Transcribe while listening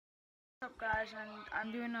What's up guys, and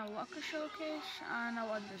I'm doing a locker showcase and I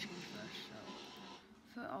want this game first,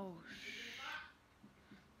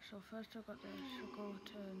 so first I got this, we'll go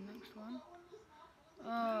to the next one.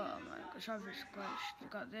 Oh my god, sorry if it's glitched. I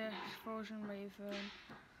got this, Frozen Raven,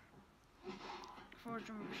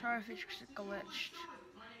 sorry if it's glitched,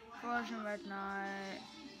 Frozen Red Knight,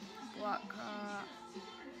 Black Cat,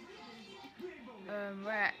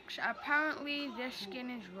 Rex. Apparently this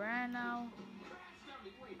skin is rare now.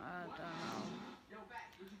 I don't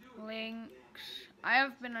know. Links. I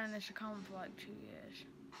have been on this account for like 2 years.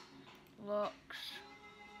 Lux.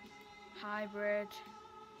 Hybrid.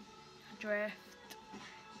 Drift.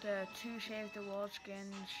 The 2 Save the World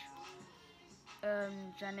skins.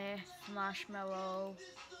 Zenith. Marshmallow.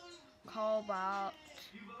 Cobalt.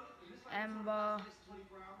 Ember.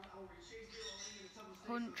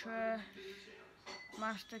 Huntress.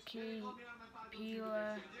 Master Key.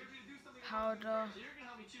 Peeler. Powder.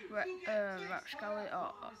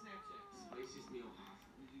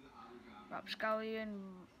 Rapscallion,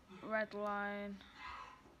 Redline,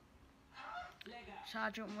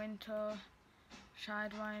 Sergeant Winter,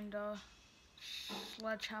 Sidewinder,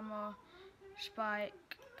 Sledgehammer,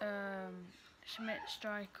 Spike, Smith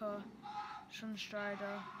Striker,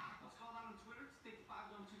 Sunstrider.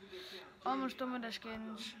 Almost done with the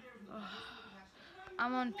skins. Ugh.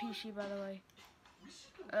 I'm on PC by the way.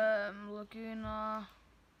 Laguna,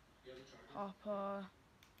 Hopper,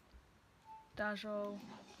 Dazzle,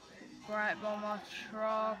 Bright Bomber,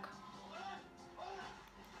 Shrog,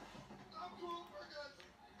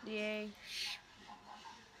 The Ace,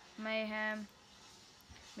 Mayhem,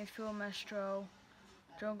 Midfield Maestro,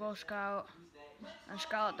 Jungle Scout, and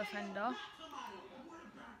Scarlet Defender.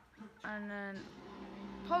 And then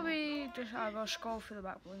probably just I'll go scroll through the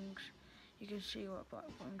back blings. You can see what back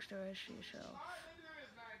blings there is for yourself.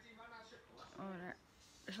 Oh, no.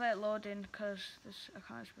 It's like loading because this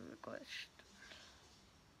account's a bit glitched.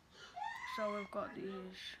 So we've got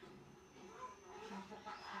these.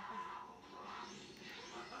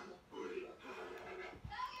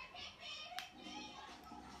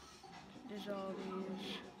 There's all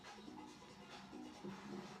these.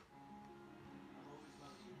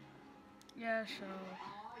 Yeah, so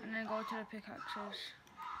and then go to the pickaxes.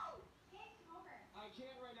 I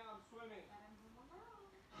can't right now, I'm swimming.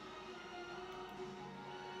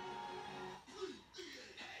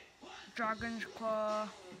 Dragon's Claw,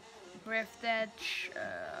 Rift Edge,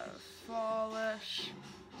 Flawless,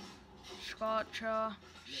 Scorcher,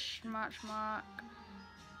 Smash Mark.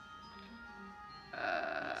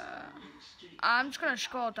 I'm just gonna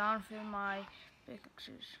scroll down through my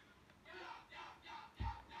pickaxes.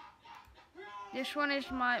 This one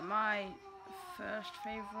is my first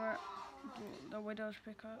favourite, the Widow's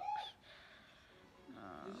pickaxe.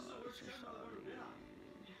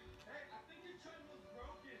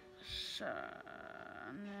 So,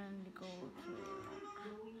 and then you go to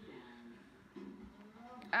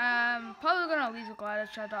probably gonna leave the glider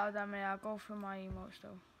so I don't have that many. I'll go through my emotes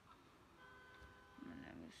though. And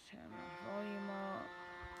then let's turn my volume up.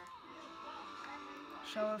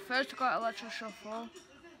 So first we got Electro Shuffle.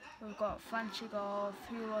 We've got Fancy Golf,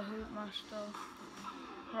 Hula Hoop Master,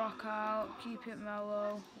 Rock Out, Keep It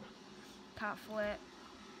Mellow, Cat Flip,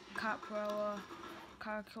 Caprella,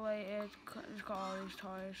 Calculated. It's got all these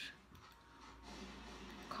toys.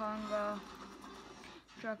 Conga,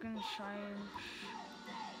 Dragon Science,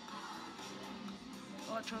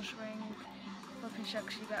 Electro Swing, Looking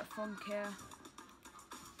Sexy, Get Funkier,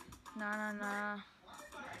 Na Na Na,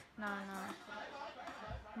 Na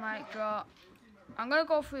Na, Mic Drop. I'm gonna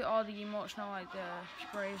go through all the emotes, not like the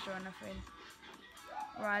sprays or anything.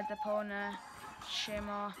 Ride the Pony,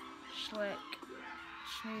 Shimmer, Slick,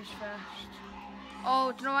 Snooze Fest.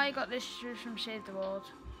 Oh, do you know why I got this from Save the World?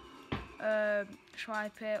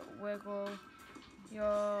 Swipe It, Wiggle,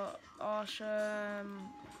 You're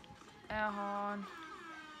Awesome, Air Horn,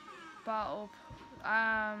 Battle,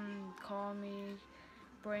 Call Me,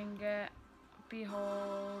 Bring It,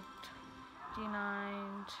 Behold,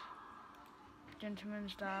 Denied,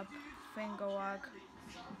 Gentleman's Dab, Finger Wag,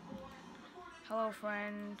 Hello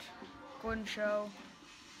Friend, Gun Show,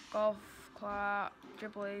 Golf Clap,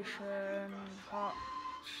 Dribblation, Hot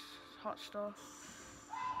Stuff,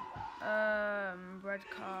 Red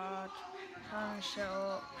Card, Sharon Sit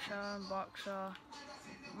Up, Sharon Boxer,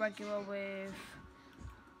 Regular Wave,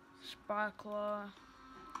 Sparkler,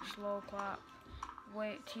 Slow Clap,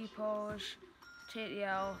 Wait T-Pose, Take the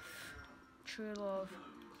Elf, True Love,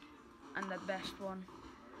 and the best one.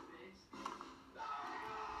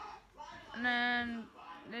 And then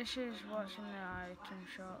this is what's in the item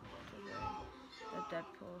shop today, the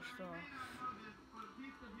Deadpool stuff.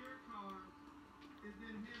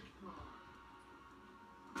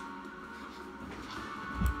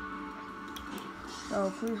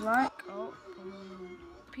 So please like. Oh,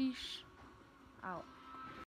 peace out.